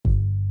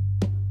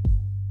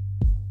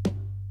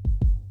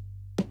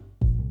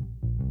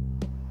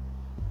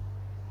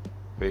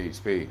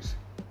Peace.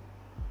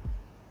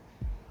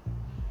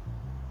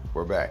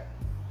 We're back.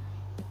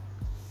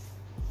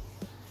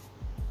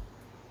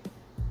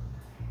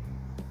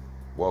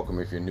 Welcome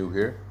if you're new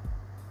here.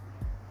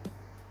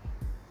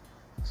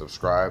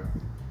 Subscribe,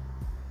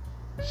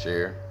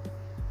 share,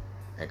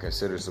 and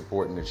consider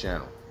supporting the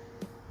channel.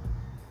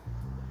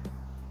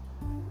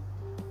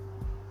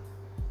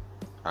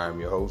 I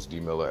am your host, D.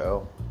 Miller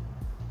L.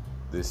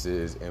 This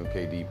is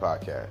MKD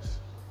Podcast.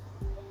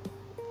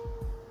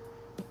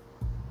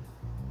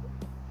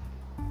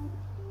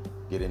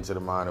 Get into the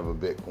mind of a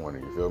Bitcoiner,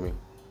 you feel me?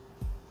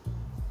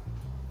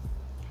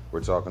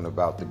 We're talking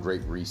about the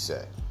Great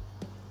Reset.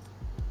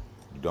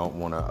 You don't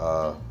want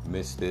to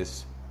miss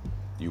this.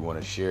 You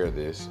want to share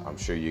this. I'm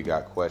sure you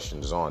got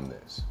questions on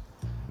this.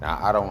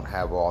 Now, I don't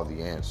have all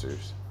the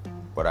answers,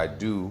 but I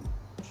do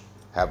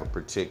have a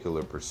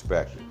particular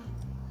perspective,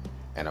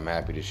 and I'm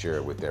happy to share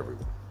it with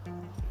everyone.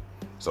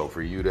 So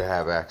for you to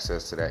have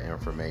access to that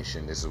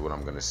information, this is what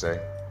I'm going to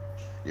say.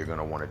 You're going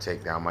to want to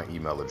take down my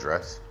email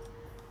address.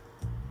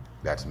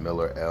 That's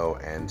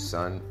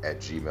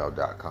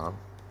millerlandson@gmail.com.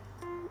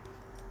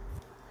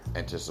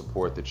 And to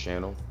support the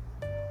channel,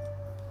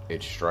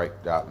 it's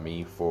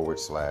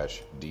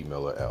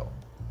strike.me/DMillerL.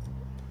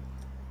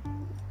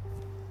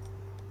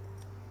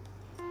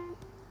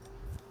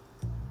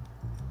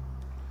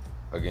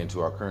 Again,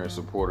 to our current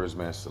supporters,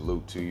 man,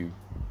 salute to you.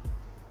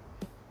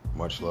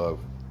 Much love.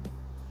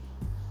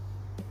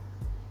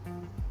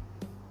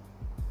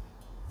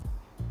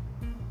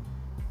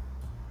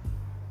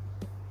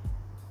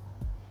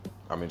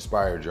 I'm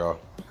inspired, y'all.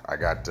 I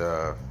got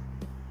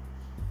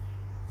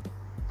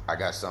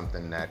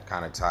something that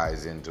kind of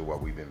ties into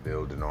what we've been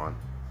building on.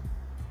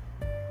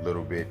 A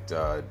little bit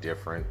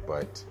different,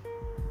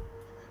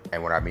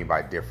 and what I mean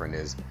by different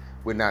is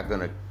we're not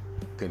going to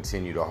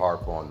continue to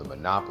harp on the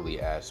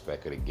monopoly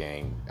aspect of the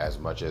game as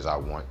much as I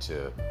want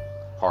to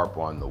harp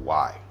on the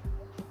why.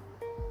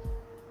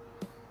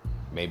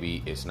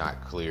 Maybe it's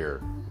not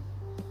clear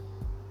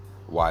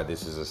why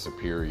this is a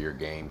superior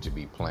game to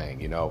be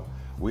playing. You know,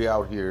 we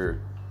out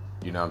here,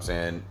 you know what I'm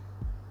saying,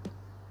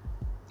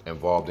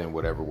 involved in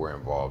whatever we're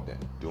involved in,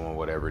 doing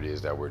whatever it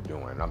is that we're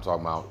doing. And I'm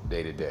talking about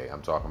day to day.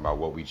 I'm talking about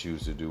what we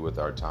choose to do with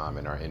our time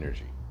and our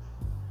energy.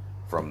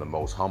 From the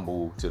most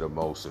humble to the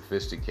most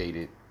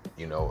sophisticated,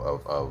 you know,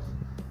 of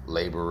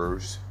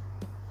laborers.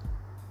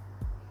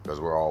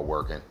 Because we're all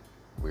working.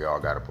 We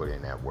all got to put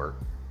in that work.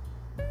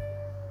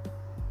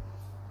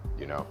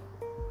 You know.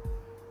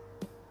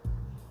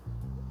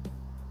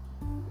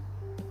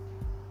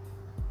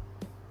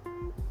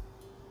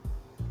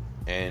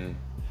 And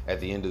at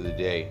the end of the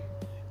day,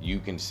 you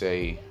can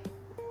say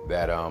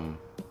that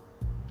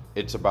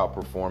it's about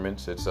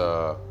performance. It's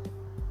about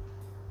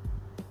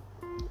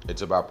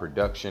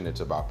production. It's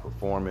about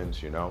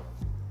performance. You know.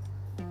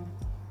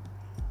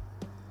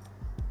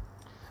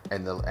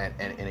 And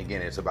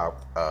again, it's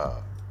about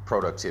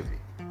productivity.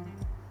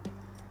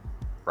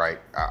 Right.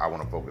 I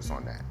want to focus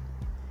on that.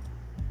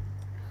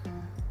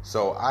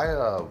 So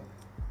I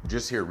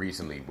just here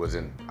recently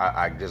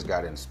I just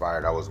got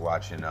inspired. I was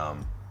watching our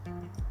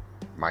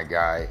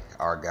guy,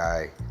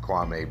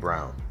 Kwame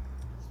Brown.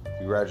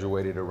 He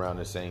graduated around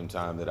the same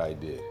time that I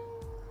did,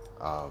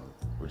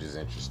 which is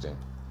interesting,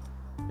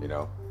 you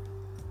know.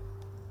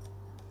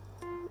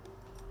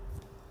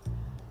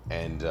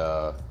 And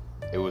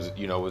it was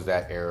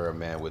that era,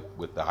 man,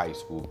 with the high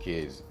school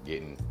kids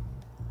getting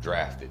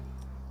drafted.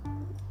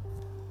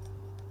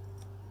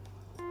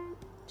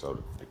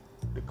 So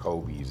the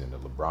Kobe's and the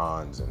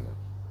LeBrons and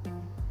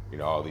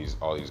all these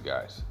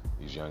guys.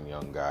 These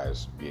young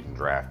guys getting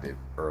drafted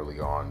early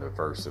on, the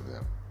first of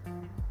them.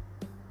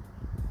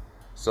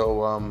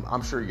 So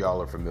I'm sure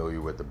y'all are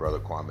familiar with the brother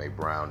Kwame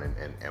Brown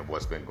and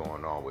what's been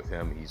going on with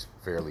him. He's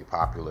fairly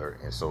popular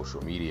in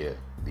social media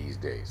these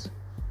days.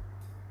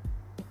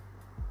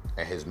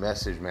 And his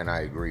message, man,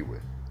 I agree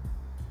with.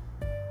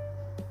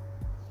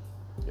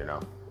 You know.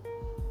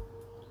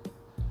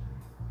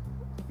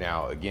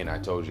 Now, again, I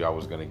told you I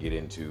was going to get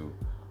into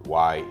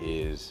why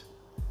is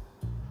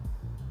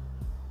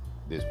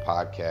this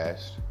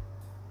podcast,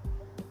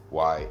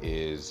 why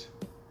is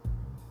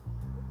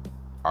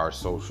our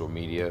social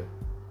media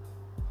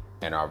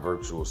and our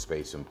virtual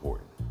space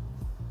important?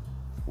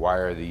 Why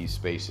are these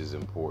spaces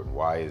important?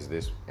 Why is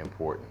this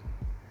important?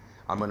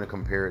 I'm going to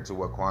compare it to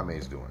what Kwame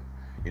is doing.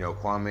 You know,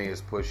 Kwame is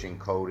pushing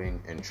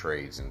coding and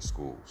trades in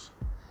schools.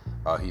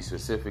 He's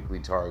specifically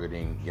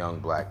targeting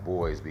young black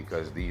boys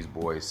because these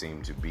boys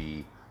seem to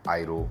be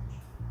idle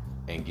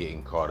and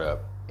getting caught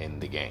up in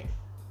the game,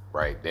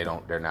 right?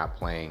 They're not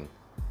playing.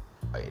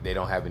 They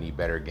don't have any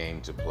better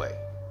game to play,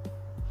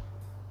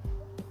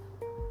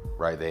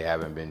 right? They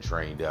haven't been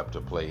trained up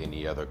to play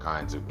any other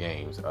kinds of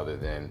games other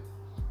than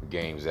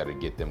games that'll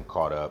get them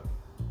caught up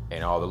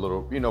and all the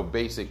little,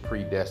 basic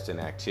predestined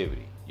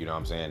activity. You know what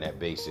I'm saying? That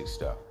basic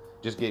stuff.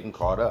 Just getting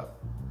caught up.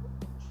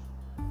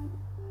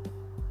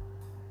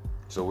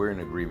 So we're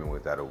in agreement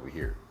with that over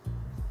here.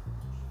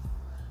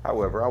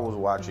 However, I was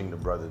watching the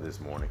brother this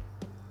morning.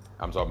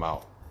 I'm talking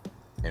about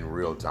in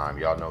real time.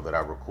 Y'all know that I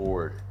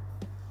record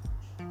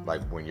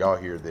Like when y'all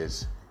hear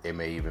this, it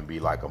may even be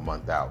like a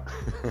month out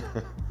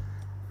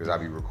because I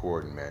be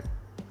recording, man.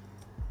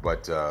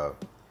 But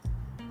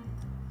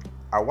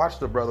I watched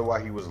the brother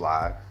while he was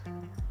live,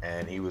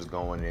 and he was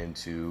going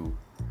into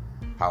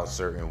how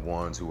certain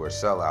ones who are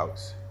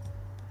sellouts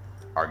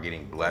are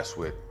getting blessed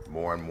with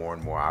more and more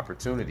and more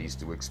opportunities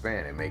to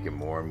expand and making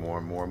more and more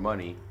and more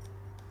money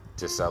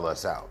to sell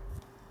us out.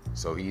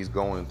 So he's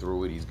going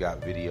through it. He's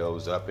got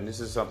videos up, and this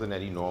is something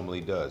that he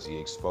normally does. He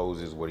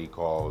exposes what he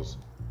calls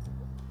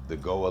the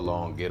go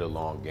along, get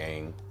along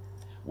gang.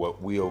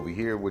 What we over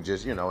here would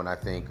just, and I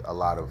think a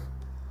lot of,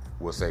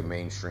 we'll say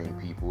mainstream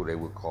people, they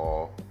would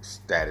call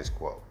status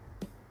quo.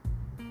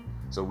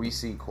 So we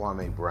see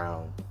Kwame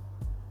Brown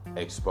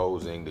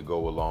exposing the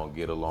go along,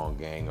 get along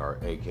gang, or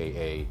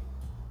AKA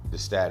the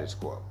status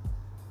quo,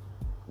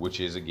 which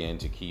is again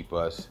to keep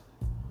us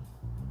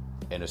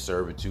in a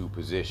servitude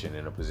position,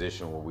 in a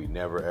position where we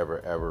never,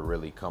 ever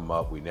really come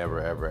up. We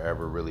never,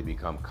 ever really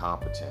become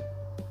competent.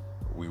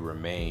 We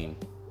remain,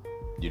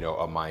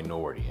 a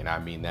minority. And I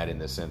mean that in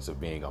the sense of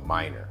being a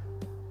minor.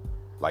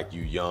 Like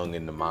you young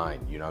in the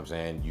mind, you know what I'm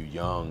saying? You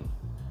young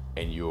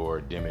in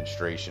your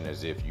demonstration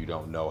as if you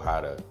don't know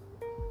how to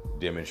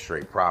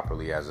demonstrate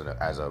properly as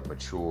a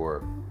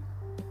mature,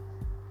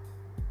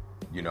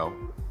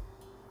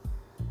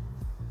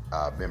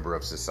 member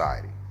of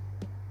society.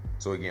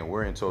 So again,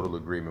 we're in total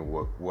agreement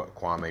with what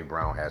Kwame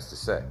Brown has to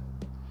say.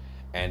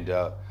 And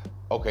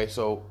okay,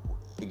 so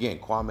again,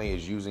 Kwame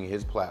is using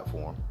his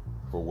platform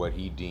for what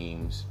he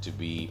deems to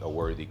be a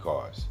worthy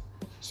cause.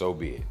 So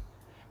be it.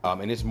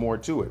 And it's more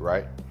to it,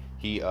 right?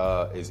 He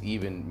is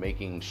even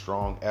making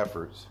strong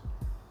efforts,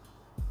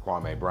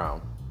 Kwame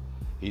Brown.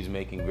 He's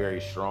making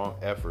very strong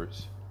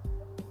efforts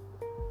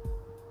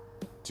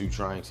to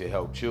trying to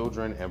help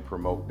children and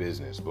promote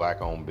business,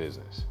 black-owned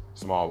business,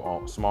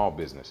 small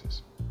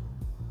businesses.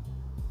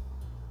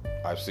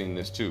 I've seen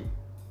this too,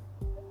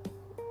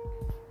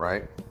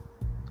 right?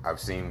 I've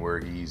seen where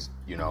he's,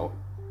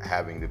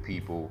 having the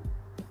people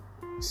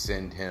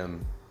send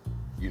him,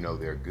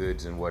 their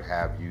goods and what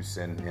have you,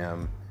 send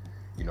him,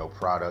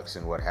 products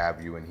and what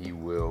have you, and he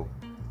will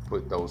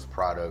put those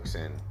products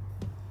and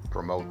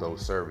promote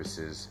those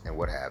services and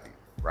what have you,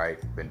 right?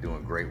 Been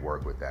doing great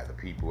work with that. The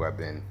people have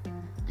been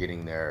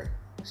getting their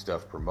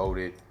stuff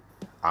promoted.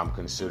 I'm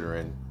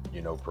considering,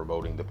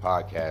 promoting the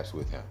podcast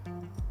with him.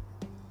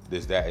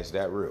 Is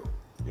that real?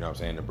 You know what I'm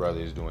saying? The brother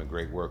is doing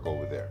great work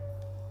over there.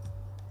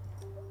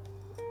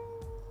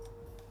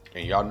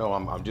 And y'all know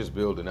I'm just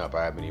building up.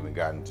 I haven't even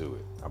gotten to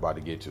it. I'm about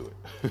to get to it.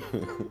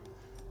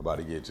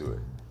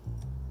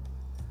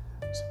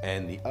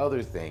 And the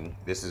other thing,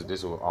 this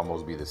will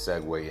almost be the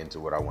segue into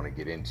what I want to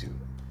get into.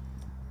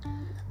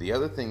 The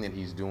other thing that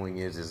he's doing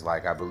is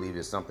like, I believe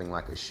it's something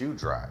like a shoe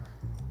drive.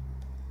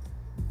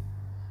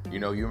 You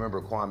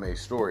remember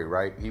Kwame's story,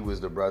 right? He was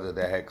the brother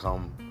that had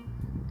come,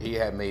 he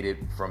had made it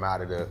from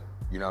out of the,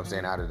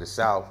 out of the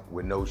South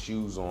with no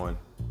shoes on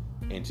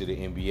into the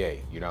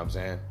NBA. You know what I'm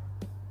saying?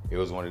 It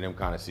was one of them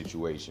kind of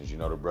situations.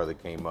 The brother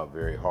came up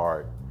very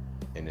hard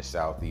in the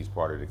southeast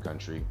part of the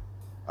country,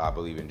 I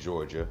believe in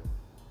Georgia.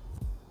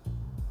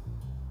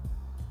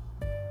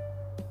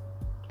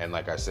 And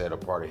like I said, a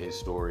part of his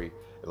story,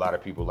 a lot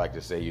of people like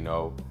to say,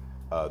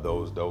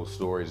 those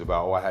stories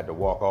about, I had to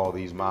walk all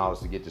these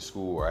miles to get to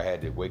school, or I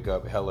had to wake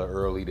up hella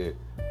early to,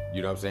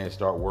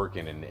 start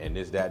working and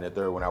this, that, and the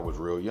third when I was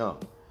real young.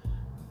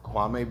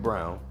 Kwame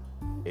Brown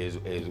is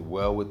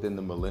well within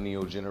the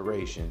millennial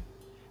generation,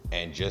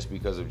 and just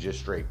because of just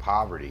straight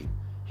poverty,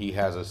 he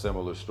has a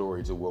similar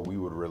story to what we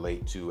would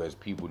relate to as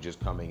people just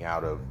coming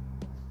out of,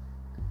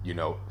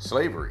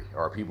 slavery,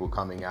 or people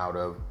coming out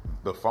of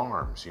the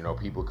farms,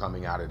 people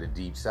coming out of the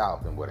deep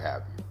South and what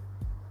have you.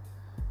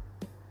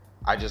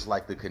 I just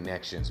like the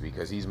connections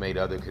because he's made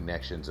other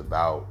connections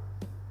about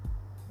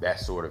that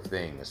sort of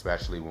thing,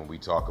 especially when we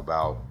talk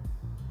about,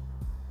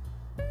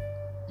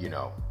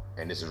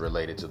 and this is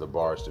related to the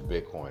bars to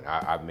Bitcoin.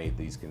 I've made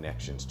these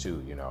connections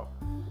too,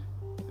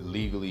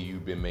 Legally,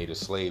 you've been made a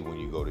slave when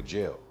you go to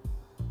jail.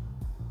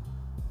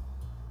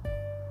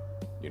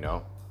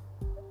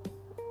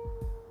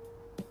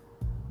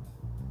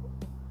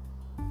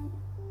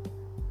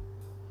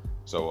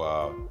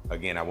 So,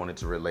 again, I wanted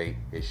to relate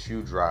his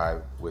shoe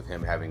drive with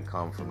him having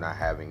come from not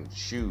having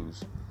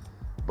shoes,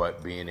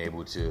 but being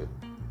able to,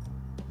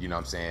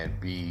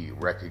 be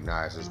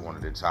recognized as one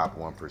of the top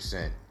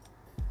 1%,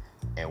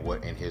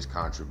 and his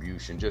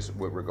contribution, just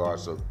with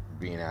regards to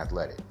being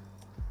athletic.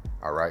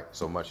 All right.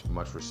 So much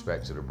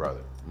respect to the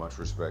brother. Much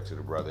respect to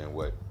the brother and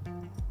where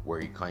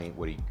he came,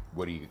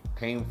 what he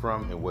came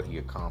from and what he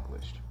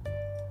accomplished.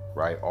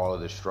 Right. All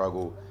of the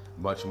struggle,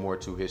 much more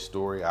to his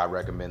story. I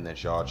recommend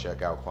that y'all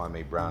check out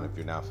Kwame Brown if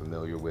you're not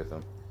familiar with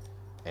him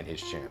and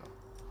his channel.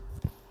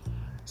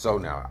 So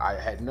now I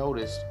had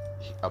noticed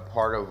a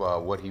part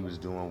of what he was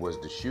doing was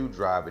the shoe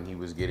drive, and he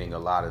was getting a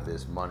lot of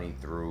this money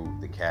through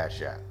the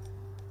Cash App.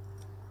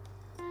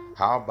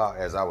 How about,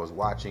 as I was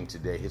watching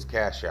today, his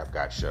Cash App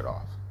got shut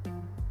off.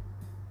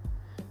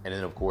 And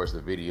then, of course,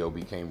 the video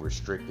became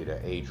restricted,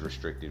 an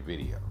age-restricted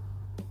video.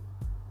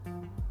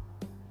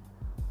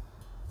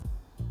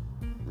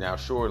 Now,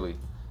 surely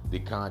the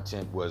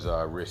content was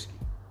risky.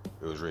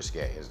 It was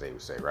risque, as they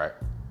would say, right?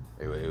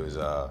 It was,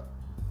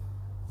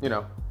 you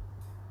know,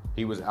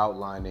 he was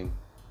outlining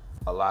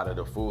a lot of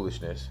the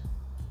foolishness,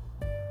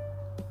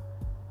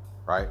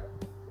 right?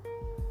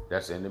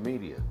 That's in the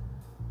media.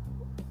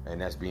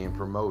 And that's being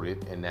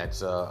promoted, and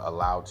that's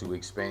allowed to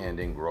expand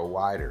and grow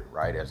wider,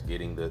 right? That's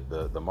getting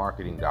the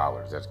marketing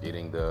dollars. That's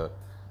getting the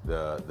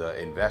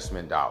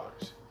investment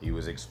dollars. He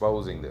was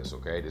exposing this,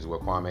 okay? This is what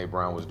Kwame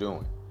Brown was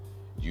doing.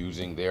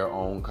 Using their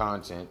own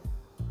content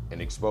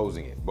and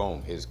exposing it.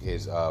 Boom, his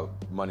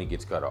money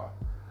gets cut off.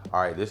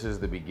 All right, this is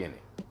the beginning.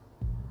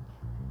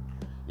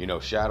 You know,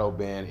 shadow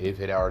ban, if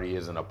it already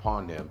isn't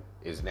upon him,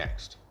 is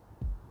next.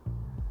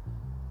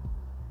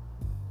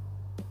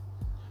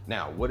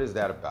 Now, what is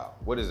that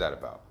about? What is that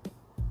about?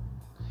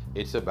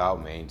 It's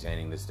about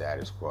maintaining the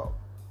status quo.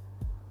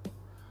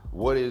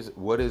 What is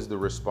the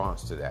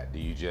response to that? Do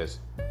you just,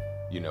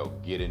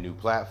 get a new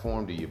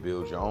platform? Do you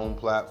build your own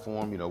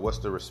platform? What's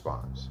the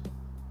response?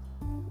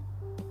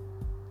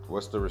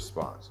 What's the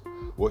response?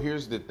 Well,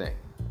 here's the thing.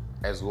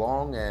 As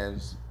long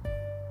as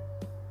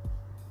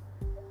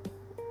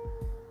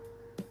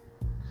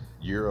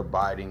you're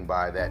abiding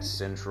by that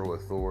central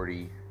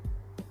authority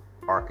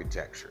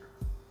architecture,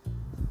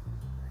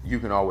 you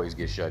can always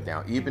get shut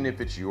down, even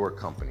if it's your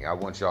company. I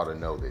want y'all to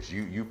know this.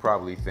 You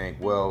probably think,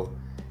 well,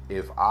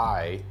 if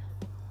I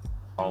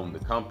own the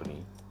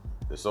company,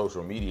 the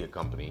social media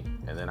company,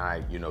 and then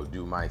I,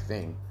 do my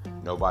thing,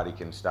 nobody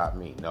can stop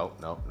me.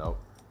 Nope.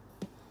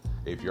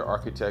 If your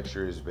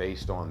architecture is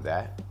based on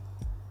that,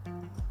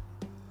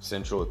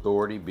 central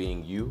authority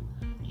being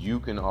you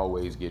can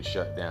always get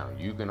shut down.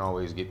 You can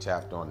always get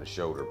tapped on the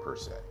shoulder, per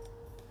se.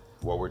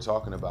 What we're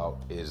talking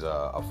about is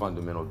a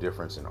fundamental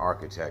difference in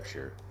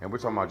architecture, and we're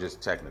talking about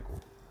just technical.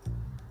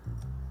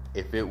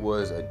 If it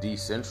was a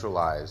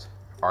decentralized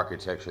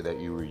architecture that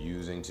you were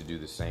using to do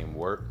the same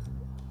work,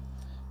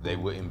 they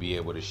wouldn't be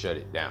able to shut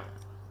it down.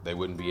 They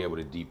wouldn't be able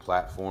to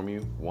deplatform you,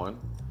 one.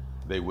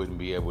 They wouldn't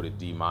be able to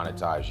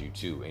demonetize you,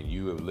 two. And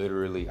you have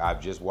literally, I've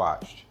just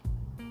watched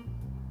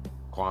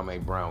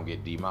Kwame Brown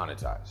get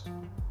demonetized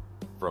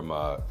from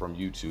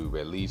YouTube.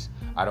 At least,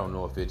 I don't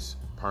know if it's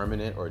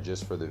permanent or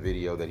just for the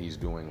video that he's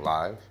doing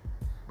live,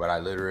 but I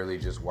literally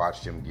just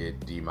watched him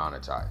get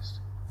demonetized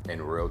in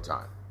real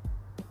time.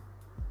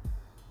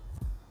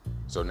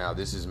 So now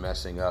this is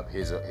messing up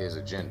his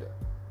agenda,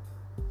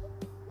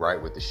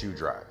 right, with the shoe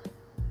drive.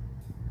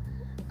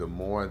 The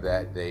more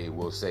that they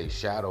will say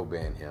shadow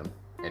ban him,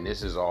 and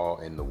this is all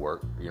in the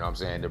work, you know what I'm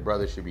saying? The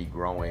brother should be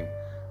growing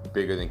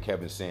bigger than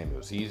Kevin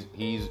Samuels. He's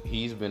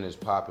been as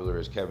popular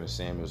as Kevin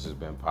Samuels has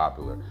been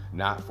popular,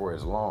 not for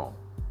as long.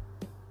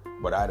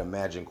 But I'd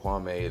imagine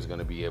Kwame is going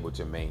to be able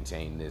to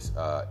maintain this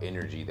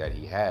energy that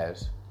he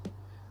has.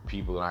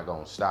 People are not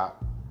going to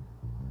stop,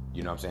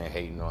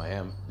 hating on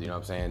him. You know what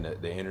I'm saying?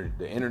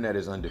 The internet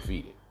is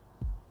undefeated.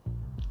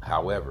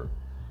 However,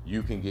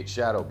 you can get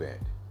shadow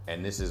banned,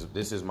 and this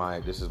is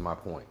my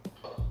point.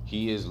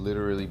 He is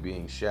literally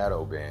being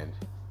shadow banned,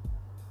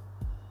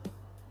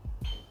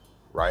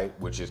 right?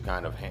 Which is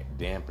kind of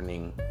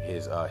dampening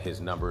his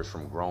numbers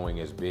from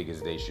growing as big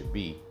as they should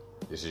be.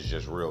 This is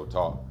just real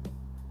talk.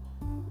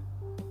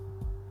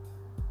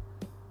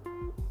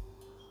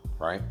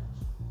 Right?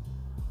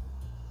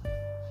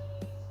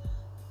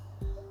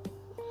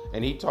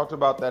 And he talked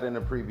about that in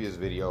a previous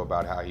video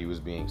about how he was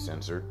being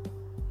censored.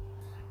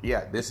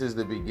 Yeah, this is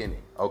the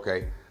beginning.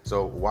 Okay,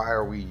 so why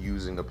are we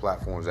using the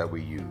platforms that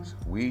we use?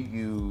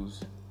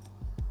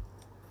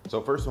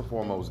 So first and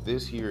foremost,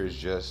 this here is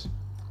just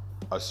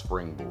a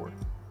springboard.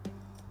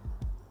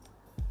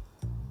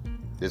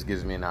 This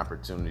gives me an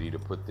opportunity to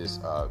put this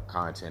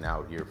content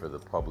out here for the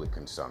public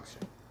consumption.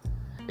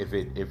 If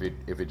it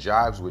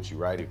jives with you,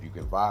 right? If you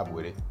can vibe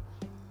with it,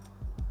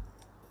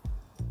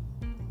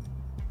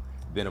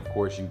 then of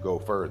course you go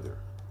further.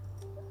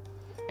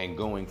 And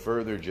going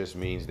further just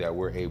means that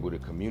we're able to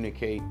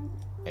communicate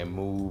and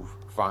move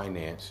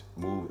finance,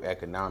 move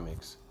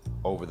economics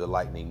over the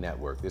Lightning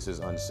Network. This is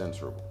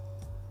uncensorable.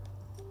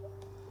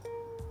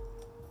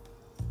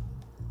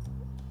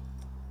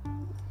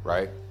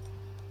 Right?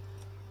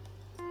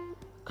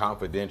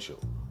 Confidential.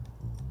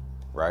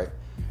 Right?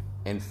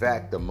 In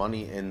fact, the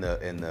money in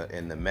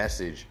the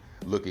message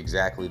look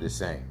exactly the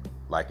same.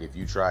 Like if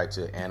you try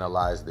to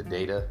analyze the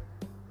data,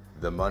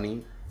 the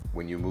money,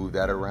 when you move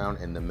that around,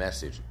 and the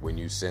message, when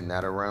you send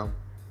that around,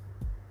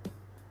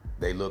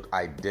 they look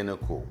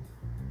identical.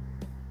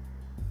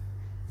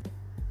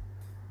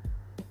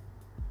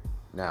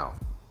 Now,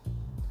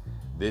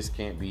 this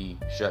can't be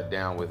shut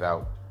down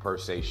without per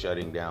se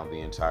shutting down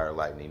the entire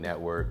Lightning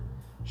Network,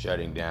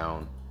 shutting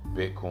down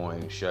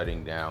Bitcoin,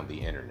 shutting down the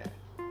internet.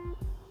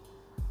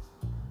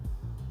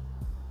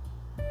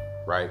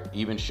 Right?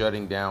 Even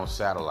shutting down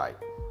satellite.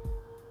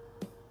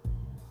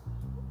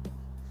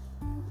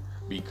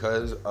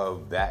 Because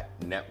of that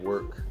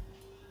network,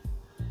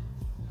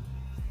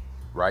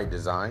 right,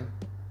 design,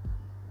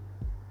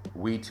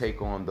 we take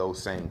on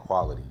those same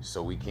qualities,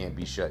 so we can't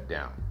be shut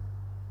down.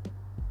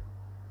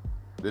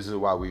 This is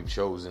why we've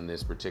chosen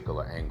this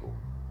particular angle.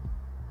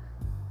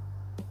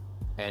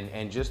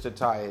 And just to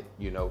tie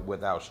it,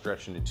 without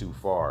stretching it too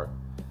far,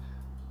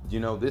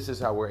 this is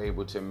how we're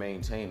able to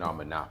maintain our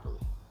monopoly.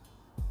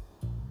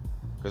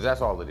 Because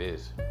that's all it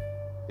is,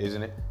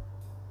 isn't it?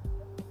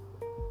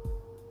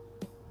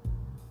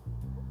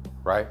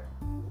 Right?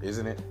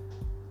 Isn't it?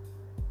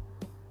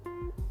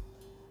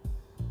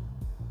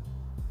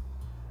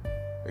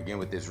 Again,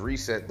 with this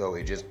reset, though,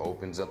 it just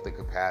opens up the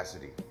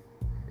capacity.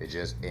 It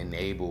just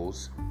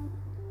enables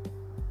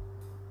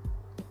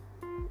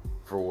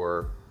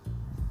for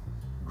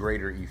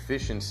greater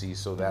efficiency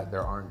so that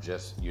there aren't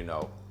just,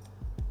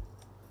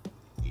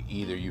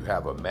 either you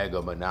have a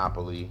mega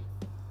monopoly,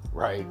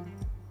 right?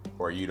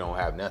 Or you don't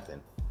have nothing.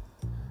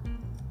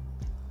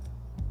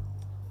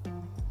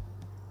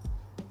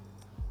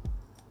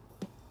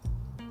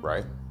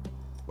 Right?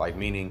 Like,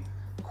 meaning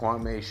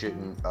Kwame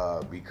shouldn't,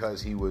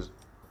 because he was,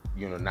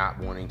 not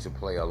wanting to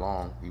play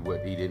along,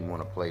 he didn't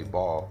want to play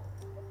ball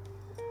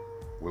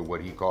with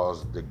what he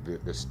calls the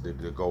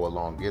go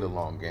along, get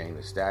along game,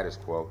 the status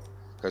quo,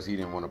 because he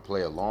didn't want to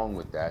play along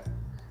with that,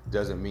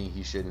 doesn't mean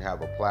he shouldn't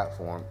have a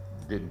platform.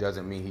 It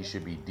doesn't mean he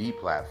should be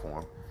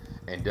deplatformed,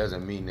 and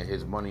doesn't mean that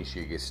his money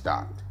should get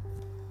stopped.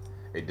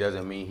 It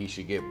doesn't mean he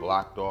should get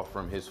blocked off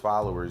from his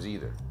followers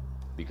either,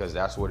 because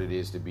that's what it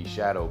is to be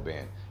shadow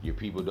banned. Your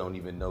people don't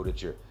even know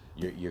that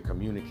you're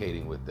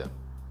communicating with them,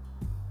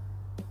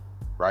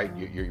 right?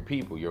 Your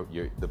people,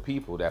 the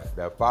people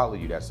that follow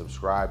you, that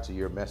subscribe to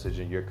your message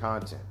and your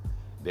content,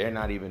 they're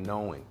not even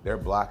knowing. They're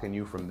blocking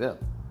you from them.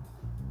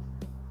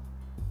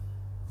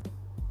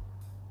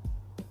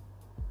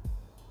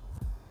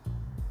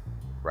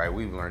 Right?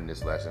 We've learned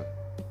this lesson.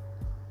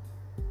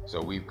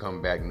 So we've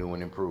come back new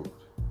and improved.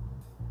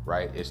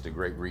 Right? It's the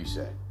great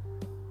reset.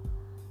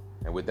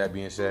 And with that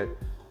being said,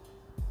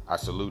 I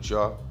salute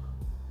y'all.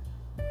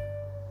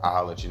 I'll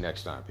holler at you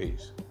next time.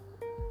 Peace.